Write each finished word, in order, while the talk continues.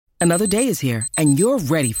Another day is here, and you're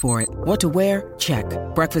ready for it. What to wear? Check.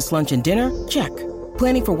 Breakfast, lunch, and dinner? Check.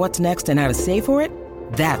 Planning for what's next and how to save for it?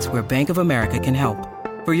 That's where Bank of America can help.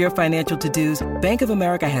 For your financial to-dos, Bank of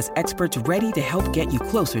America has experts ready to help get you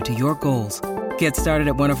closer to your goals. Get started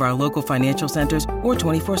at one of our local financial centers or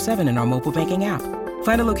 24/7 in our mobile banking app.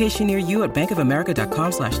 Find a location near you at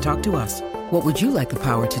bankofamerica.com/talktous. What would you like the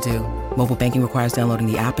power to do? Mobile banking requires downloading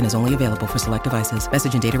the app and is only available for select devices.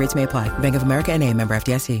 Message and data rates may apply. Bank of America N.A., member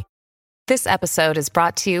FDIC. This episode is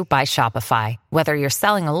brought to you by Shopify. Whether you're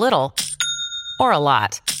selling a little or a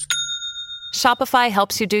lot, Shopify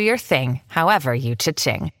helps you do your thing, however you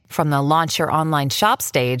cha-ching. From the launch your online shop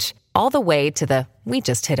stage, all the way to the we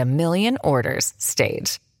just hit 1 million orders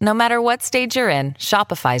stage. No matter what stage you're in,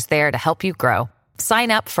 Shopify's there to help you grow.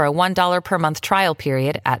 Sign up for a $1 per month trial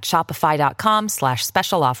period at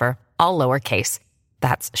shopify.com/special offer, all lowercase.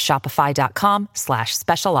 That's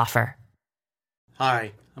shopify.com/special offer.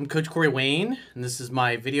 Hi, I'm Coach Corey Wayne, and this is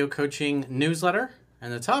my video coaching newsletter.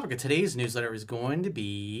 And the topic of today's newsletter is going to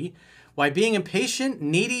be why being impatient,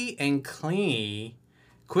 needy, and clingy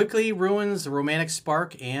quickly ruins the romantic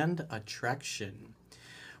spark and attraction.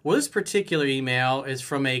 Well, this particular email is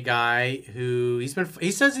from a guy who he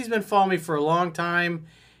says he's been following me for a long time,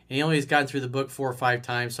 and he only has gotten through the book 4 or 5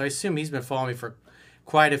 times, so I assume he's been following me for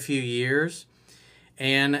quite a few years.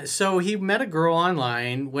 And so he met a girl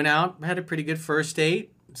online, went out, had a pretty good first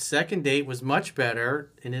date. Second date was much better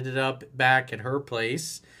and ended up back at her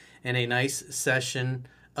place in a nice session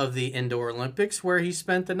of the Indoor Olympics where he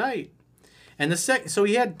spent the night. And so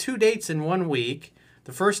he had 2 dates in 1 week.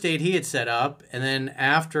 The first date he had set up, and then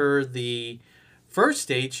after the first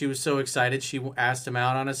date, she was so excited she asked him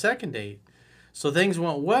out on a second date. So things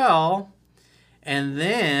went well, and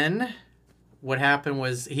then what happened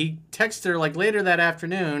was he texted her like later that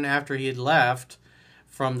afternoon after he had left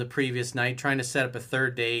from the previous night, trying to set up a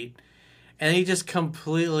third date, and he just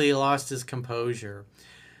completely lost his composure.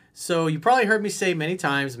 So you probably heard me say many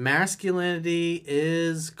times, masculinity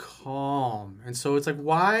is calm. And so it's like,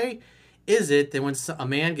 why is it that when a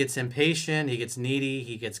man gets impatient, he gets needy,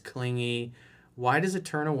 he gets clingy, why does it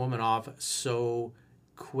turn a woman off so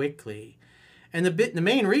quickly? And the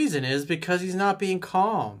main reason is because he's not being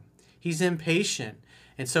calm. He's impatient.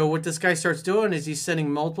 And so what this guy starts doing is he's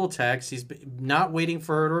sending multiple texts. He's not waiting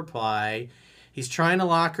for her to reply. He's trying to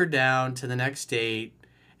lock her down to the next date.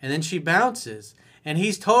 And then she bounces. And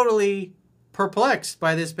he's totally perplexed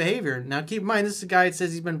by this behavior. Now, keep in mind, this is a guy that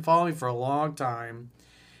says he's been following for a long time.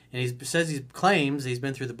 And he claims he's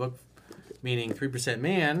been through the book, meaning 3%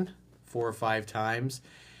 Man, 4 or 5 times.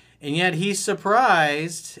 And yet he's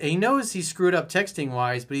surprised. And he knows he screwed up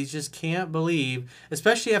texting-wise, but he just can't believe,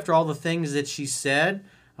 especially after all the things that she said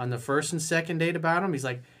on the first and second date about him. He's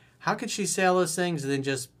like, how could she say all those things and then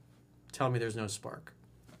just tell me there's no spark?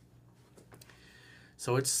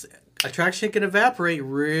 So attraction can evaporate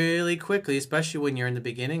really quickly, especially when you're in the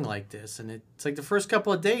beginning like this. And it's like the first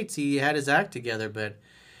couple of dates, he had his act together, but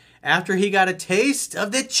after he got a taste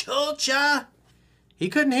of the cholcha, he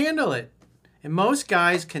couldn't handle it. And most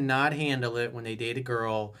guys cannot handle it when they date a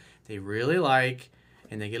girl they really like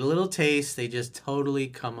and they get a little taste, they just totally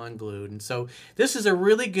come unglued. And so this is a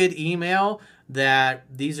really good email that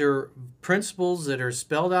these are principles that are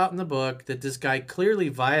spelled out in the book that this guy clearly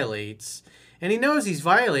violates. And he knows he's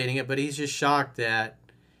violating it, but he's just shocked that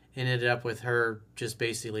it ended up with her just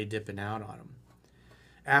basically dipping out on him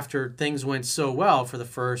after things went so well for the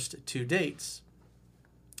first 2 dates.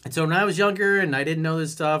 And so when I was younger and I didn't know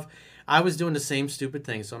this stuff, I was doing the same stupid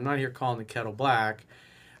thing. So I'm not here calling the kettle black.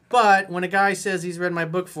 But when a guy says he's read my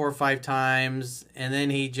book 4 or 5 times and then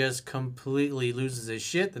he just completely loses his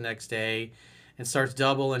shit the next day and starts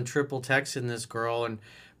double and triple texting this girl and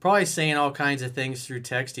probably saying all kinds of things through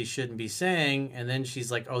text he shouldn't be saying, and then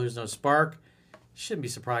she's like, oh, there's no spark, shouldn't be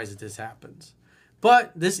surprised that this happens.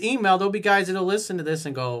 But this email, there'll be guys that'll listen to this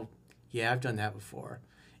and go, yeah, I've done that before.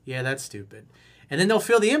 Yeah, that's stupid. And then they'll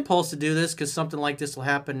feel the impulse to do this because something like this will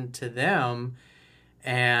happen to them.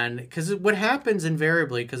 And because what happens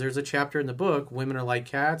invariably, because there's a chapter in the book, women are like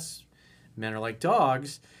cats, men are like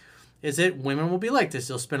dogs, is that women will be like this.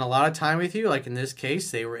 They'll spend a lot of time with you. Like in this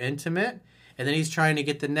case, they were intimate. And then he's trying to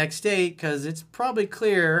get the next date because it's probably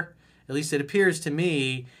clear, at least it appears to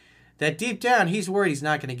me, that deep down he's worried he's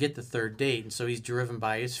not going to get the third date. And so he's driven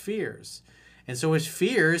by his fears. And so his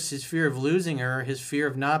fears, his fear of losing her, his fear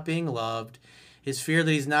of not being loved, his fear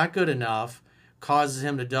that he's not good enough, causes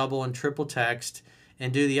him to double and triple text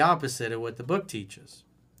and do the opposite of what the book teaches.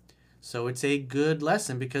 So it's a good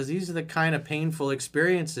lesson because these are the kind of painful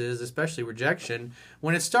experiences, especially rejection,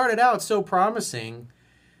 when it started out so promising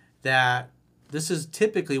that this is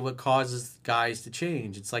typically what causes guys to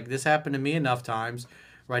change. It's like this happened to me enough times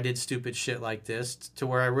where I did stupid shit like this to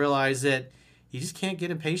where I realized that you just can't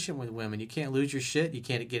get impatient with women. You can't lose your shit. You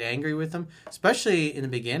can't get angry with them, especially in the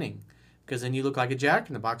beginning, because then you look like a jack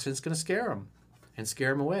in the box and it's going to scare them and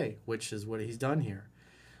scare them away, which is what he's done here.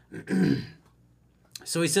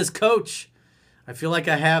 So he says, Coach, I feel like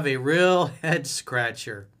I have a real head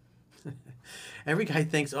scratcher. Every guy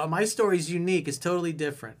thinks, oh, my story's unique. It's totally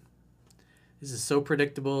different. This is so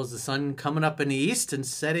predictable as the sun coming up in the east and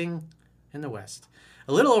setting in the west.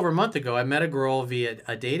 A little over a month ago, I met a girl via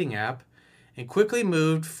a dating app and quickly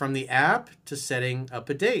moved from the app to setting up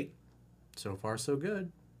a date. So far, so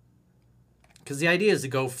good. Because the idea is to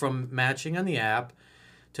go from matching on the app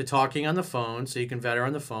to talking on the phone, so you can vet her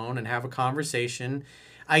on the phone and have a conversation.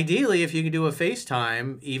 Ideally, if you can do a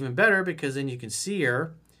FaceTime, even better, because then you can see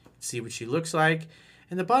her, see what she looks like.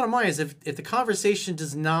 And the bottom line is if the conversation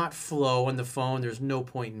does not flow on the phone, there's no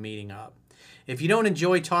point in meeting up. If you don't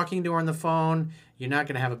enjoy talking to her on the phone, you're not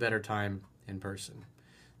going to have a better time in person.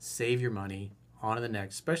 Save your money. On to the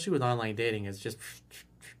next. Especially with online dating, it's just...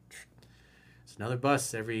 it's another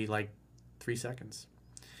bus every, 3 seconds.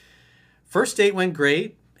 First date went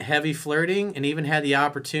great. Heavy flirting, and even had the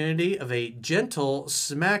opportunity of a gentle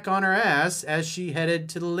smack on her ass as she headed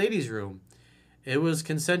to the ladies' room. It was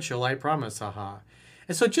consensual, I promise, haha.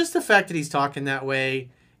 And so just the fact that he's talking that way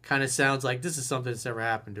kind of sounds like this is something that's never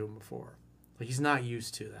happened to him before. Like he's not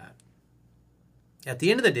used to that. At the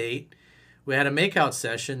end of the date, we had a makeout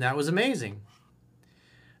session that was amazing.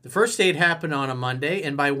 The first date happened on a Monday,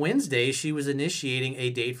 and by Wednesday, she was initiating a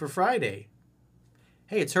date for Friday.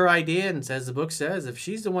 Hey, it's her idea, and as the book says, if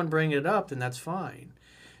she's the one bringing it up, then that's fine.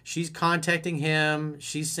 She's contacting him.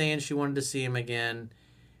 She's saying she wanted to see him again.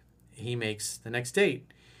 He makes the next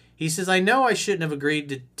date. He says, I know I shouldn't have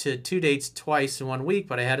agreed to 2 dates twice in 1 week,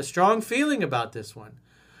 but I had a strong feeling about this one.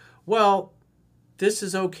 Well, this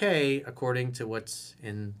is okay according to what's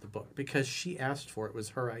in the book because she asked for it. It was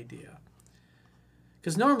her idea.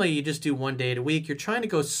 Because normally you just do 1 date a week. You're trying to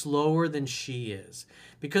go slower than she is.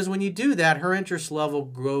 Because when you do that, her interest level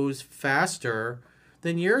grows faster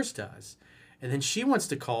than yours does. And then she wants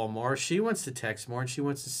to call more, she wants to text more, and she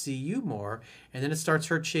wants to see you more. And then it starts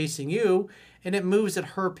her chasing you, and it moves at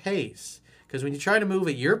her pace. Because when you try to move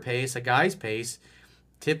at your pace, a guy's pace,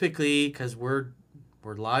 typically, because we're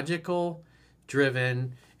logical,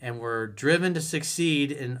 driven, and we're driven to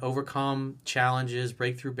succeed and overcome challenges,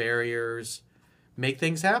 break through barriers, make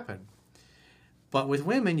things happen. But with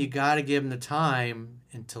women, you got to give them the time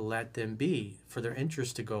and to let them be for their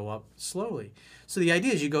interest to go up slowly. So the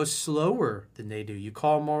idea is you go slower than they do. You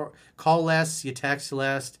call more, call less, you text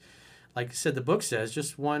less. Like I said, the book says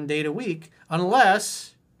just 1 date a week,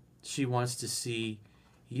 unless she wants to see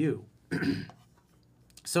you.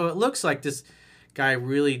 So it looks like this guy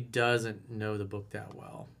really doesn't know the book that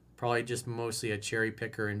well. Probably just mostly a cherry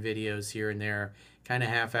picker in videos here and there, kind of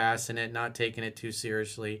half-assing it, not taking it too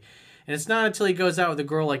seriously. And it's not until he goes out with a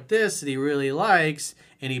girl like this that he really likes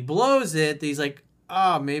and he blows it that he's like,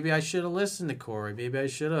 oh, maybe I should have listened to Corey. Maybe I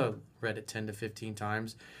should have read it 10 to 15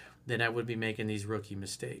 times. Then I would be making these rookie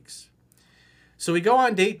mistakes. So we go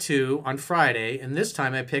on date 2 on Friday, and this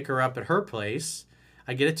time I pick her up at her place.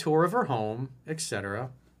 I get a tour of her home, etc.,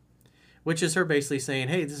 which is her basically saying,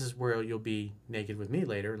 hey, this is where you'll be naked with me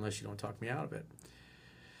later unless you don't talk me out of it.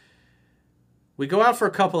 We go out for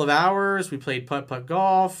a couple of hours. We played putt-putt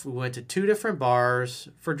golf. We went to 2 different bars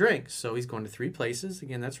for drinks. So he's going to 3 places.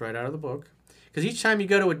 Again, that's right out of the book. Because each time you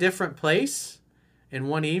go to a different place in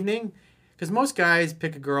one evening, because most guys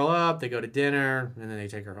pick a girl up, they go to dinner, and then they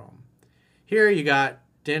take her home. Here you got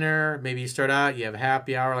dinner. Maybe you start out, you have a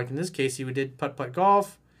happy hour. Like in this case, you did putt-putt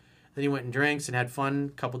golf. Then you went and drinks and had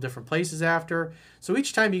fun a couple different places after. So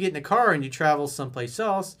each time you get in a car and you travel someplace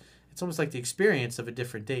else, it's almost like the experience of a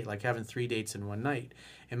different date, like having 3 dates in one night.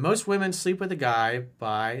 And most women sleep with a guy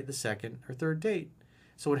by the 2nd or 3rd date.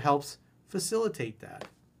 So it helps facilitate that.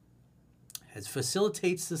 It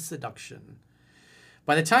facilitates the seduction.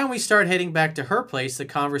 By the time we start heading back to her place, the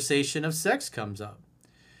conversation of sex comes up.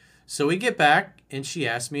 So we get back and she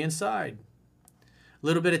asks me inside. A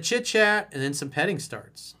little bit of chit-chat and then some petting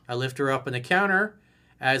starts. I lift her up on the counter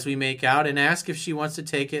as we make out and ask if she wants to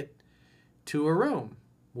take it to her room,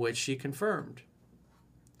 which she confirmed.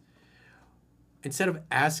 Instead of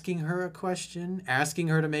asking her a question, asking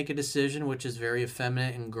her to make a decision, which is very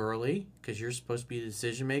effeminate and girly, because you're supposed to be the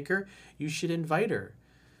decision maker, you should invite her.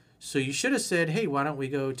 So you should have said, hey, why don't we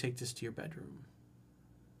go take this to your bedroom?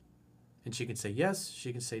 And she can say yes.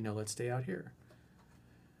 She can say, no, let's stay out here.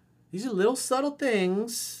 These are little subtle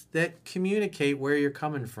things that communicate where you're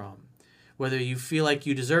coming from. Whether you feel like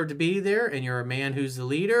you deserve to be there and you're a man who's the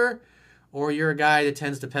leader, or you're a guy that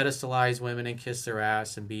tends to pedestalize women and kiss their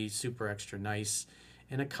ass and be super extra nice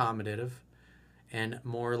and accommodative and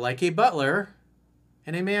more like a butler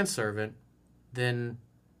and a manservant than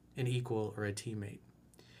an equal or a teammate.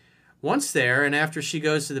 Once there, and after she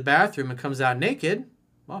goes to the bathroom and comes out naked,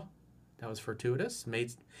 well, that was fortuitous.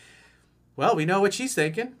 Well, we know what she's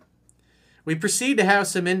thinking. We proceed to have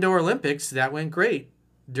some indoor Olympics. That went great.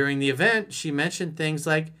 During the event, she mentioned things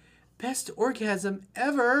like, best orgasm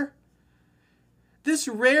ever. This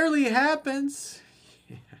rarely happens.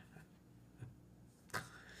 Yeah.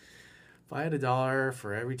 If I had $1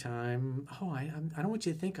 for every time, I don't want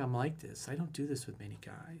you to think I'm like this. I don't do this with many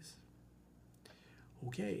guys.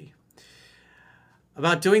 Okay.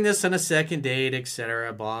 About doing this on a second date,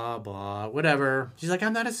 etc., blah, blah, whatever. She's like,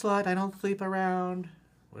 I'm not a slut. I don't sleep around.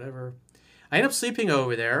 Whatever. I end up sleeping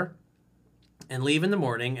over there and leave in the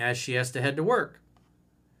morning as she has to head to work.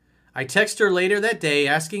 I text her later that day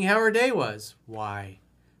asking how her day was. Why?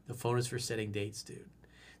 The phone is for setting dates, dude.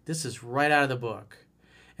 This is right out of the book.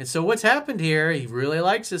 And so what's happened here, he really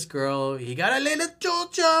likes this girl. He got a little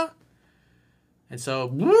chocha. And so,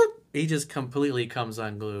 whoop, he just completely comes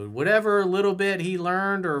unglued. Whatever little bit he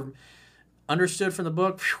learned or understood from the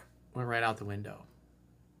book, went right out the window.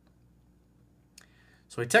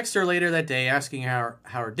 So I text her later that day asking how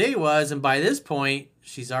her day was, and by this point,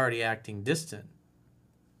 she's already acting distant.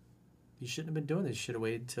 You shouldn't have been doing this. You should have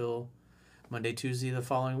waited till Monday, Tuesday the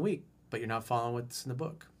following week, but you're not following what's in the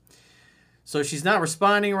book. So she's not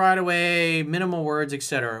responding right away, minimal words,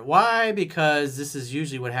 etc. Why? Because this is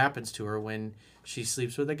usually what happens to her when she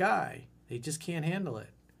sleeps with a guy. They just can't handle it.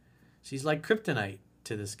 She's like kryptonite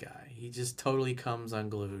to this guy. He just totally comes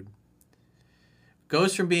unglued.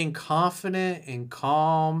 Goes from being confident and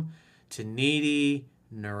calm to needy,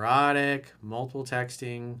 neurotic, multiple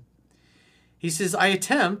texting. He says, I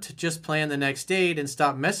attempt to just plan the next date and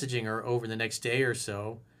stop messaging her over the next day or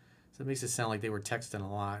so. So it makes it sound like they were texting a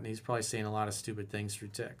lot, and he's probably saying a lot of stupid things through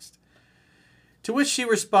text. To which she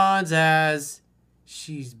responds as,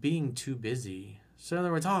 she's being too busy. So in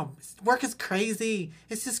other words, work is crazy.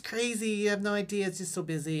 It's just crazy. You have no idea. It's just so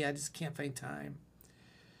busy. I just can't find time.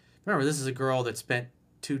 Remember, this is a girl that spent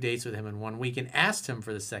 2 dates with him in 1 week and asked him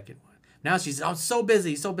for the second one. Now she's, so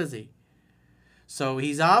busy, so busy. So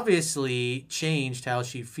he's obviously changed how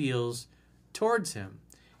she feels towards him.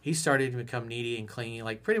 He started to become needy and clingy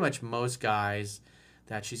like pretty much most guys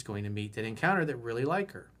that she's going to meet that encounter that really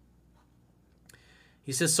like her.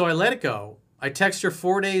 He says, so I let it go. I text her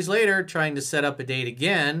 4 days later trying to set up a date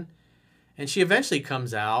again, and she eventually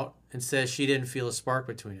comes out and says she didn't feel a spark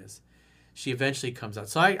between us. She eventually comes out.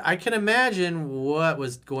 So I can imagine what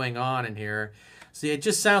was going on in here. See, it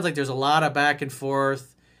just sounds like there's a lot of back and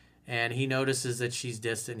forth, and he notices that she's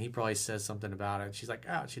distant. He probably says something about it. She's like,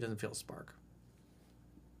 she doesn't feel a spark.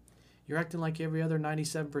 You're acting like every other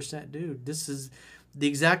 97% dude. This is the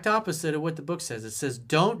exact opposite of what the book says. It says,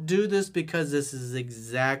 don't do this because this is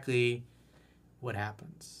exactly what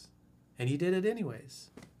happens. And he did it anyways.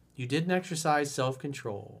 You didn't exercise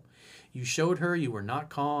self-control. You showed her you were not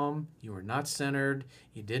calm, you were not centered,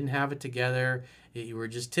 you didn't have it together. You were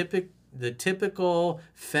just the typical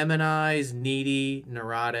feminized, needy,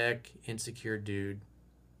 neurotic, insecure dude.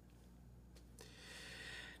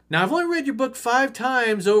 Now, I've only read your book 5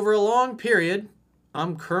 times over a long period.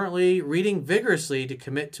 I'm currently reading vigorously to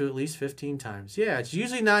commit to at least 15 times. Yeah, it's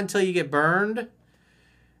usually not until you get burned,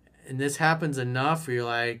 and this happens enough where you're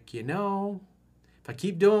like, if I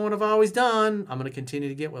keep doing what I've always done, I'm going to continue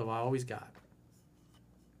to get what I've always got.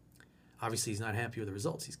 Obviously, he's not happy with the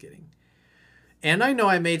results he's getting. And I know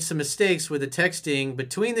I made some mistakes with the texting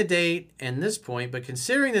between the date and this point, but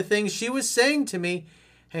considering the things she was saying to me,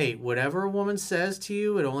 hey, whatever a woman says to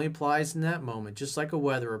you, it only applies in that moment. Just like a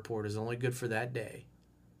weather report is only good for that day.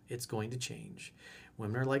 It's going to change.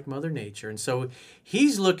 Women are like Mother Nature. And so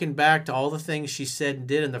he's looking back to all the things she said and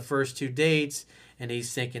did in the first 2 dates, and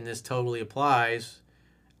he's thinking this totally applies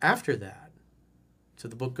after that. So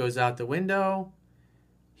the book goes out the window.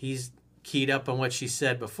 He's keyed up on what she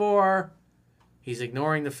said before. He's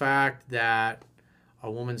ignoring the fact that a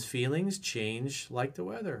woman's feelings change like the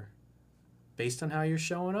weather based on how you're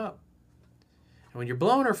showing up. And when you're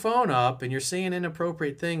blowing her phone up and you're saying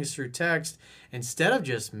inappropriate things through text, instead of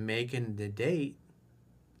just making the date,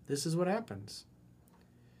 this is what happens.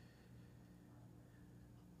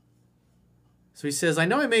 So he says, I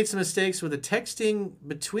know I made some mistakes with the texting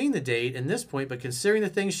between the date and this point, but considering the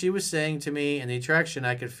things she was saying to me and the attraction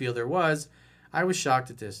I could feel there was, I was shocked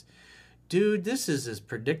at this. Dude, this is as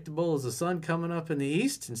predictable as the sun coming up in the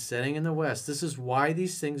east and setting in the west. This is why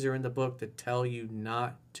these things are in the book that tell you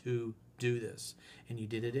not to do this. And you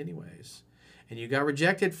did it anyways. And you got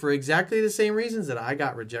rejected for exactly the same reasons that I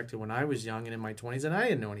got rejected when I was young and in my 20s, and I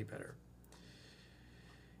didn't know any better.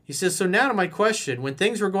 He says, so now to my question. When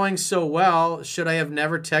things were going so well, should I have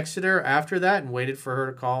never texted her after that and waited for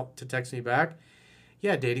her to text me back?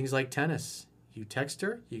 Yeah, dating's like tennis. You text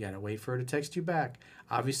her, you got to wait for her to text you back.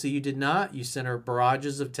 Obviously, you did not. You sent her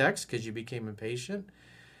barrages of texts because you became impatient.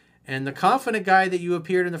 And the confident guy that you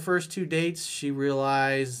appeared in the first 2 dates, she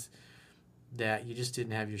realized that you just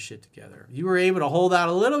didn't have your shit together. You were able to hold out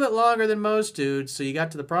a little bit longer than most dudes, so you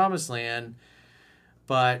got to the promised land.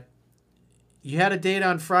 But you had a date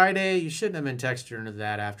on Friday. You shouldn't have been texting her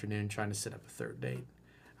that afternoon trying to set up a third date.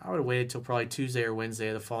 I would have waited till probably Tuesday or Wednesday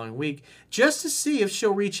of the following week just to see if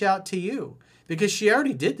she'll reach out to you. Because she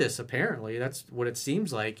already did this, apparently. That's what it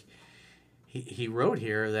seems like. He wrote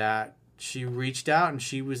here that she reached out and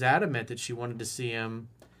she was adamant that she wanted to see him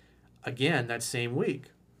again that same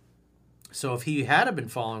week. So if he had been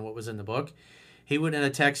following what was in the book, he wouldn't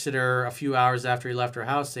have texted her a few hours after he left her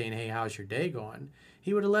house saying, hey, how's your day going?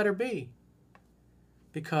 He would have let her be.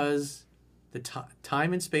 Because the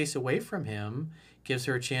time and space away from him gives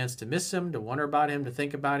her a chance to miss him, to wonder about him, to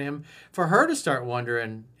think about him. For her to start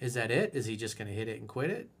wondering, is that it? Is he just going to hit it and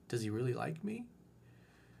quit it? Does he really like me?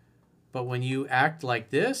 But when you act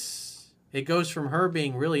like this, it goes from her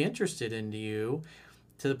being really interested into you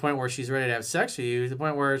to the point where she's ready to have sex with you, to the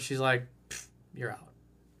point where she's like, you're out.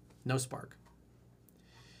 No spark.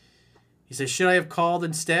 He says, should I have called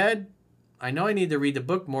instead? I know I need to read the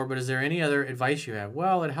book more, but is there any other advice you have?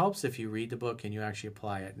 Well, it helps if you read the book and you actually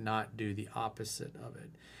apply it, not do the opposite of it.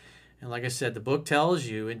 And like I said, the book tells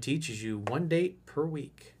you and teaches you 1 date per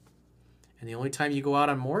week. And the only time you go out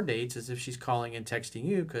on more dates is if she's calling and texting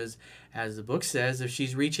you, because as the book says, if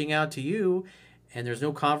she's reaching out to you and there's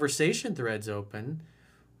no conversation threads open,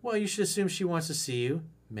 well, you should assume she wants to see you,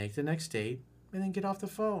 make the next date, and then get off the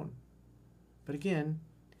phone. But again,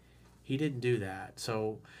 he didn't do that.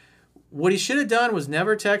 So what he should have done was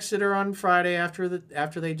never texted her on Friday after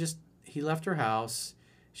he left her house.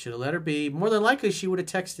 Should have let her be. More than likely, she would have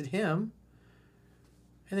texted him.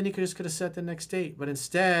 And then he could have set the next date. But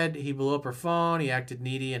instead, he blew up her phone. He acted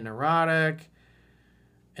needy and neurotic.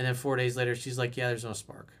 And then 4 days later, she's like, yeah, there's no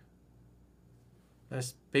spark.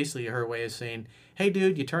 That's basically her way of saying, hey,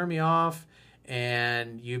 dude, you turned me off.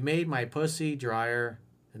 And you made my pussy drier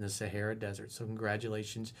in the Sahara Desert. So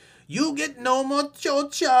congratulations. You get no more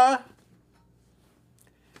chocha.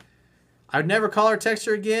 I'd never call her, text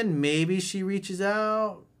her again. Maybe she reaches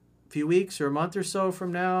out a few weeks or a month or so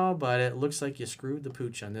from now. But it looks like you screwed the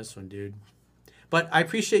pooch on this one, dude. But I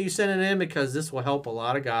appreciate you sending it in because this will help a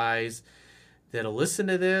lot of guys that'll listen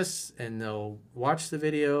to this and they'll watch the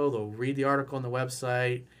video. They'll read the article on the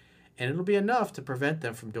website. And it'll be enough to prevent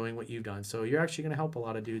them from doing what you've done. So you're actually going to help a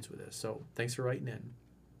lot of dudes with this. So thanks for writing in.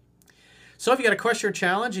 So if you got a question or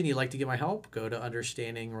challenge and you'd like to get my help, go to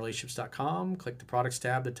understandingrelationships.com, click the products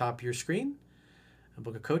tab at the top of your screen, and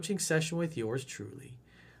book a coaching session with yours truly.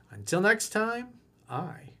 Until next time,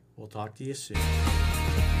 I will talk to you soon.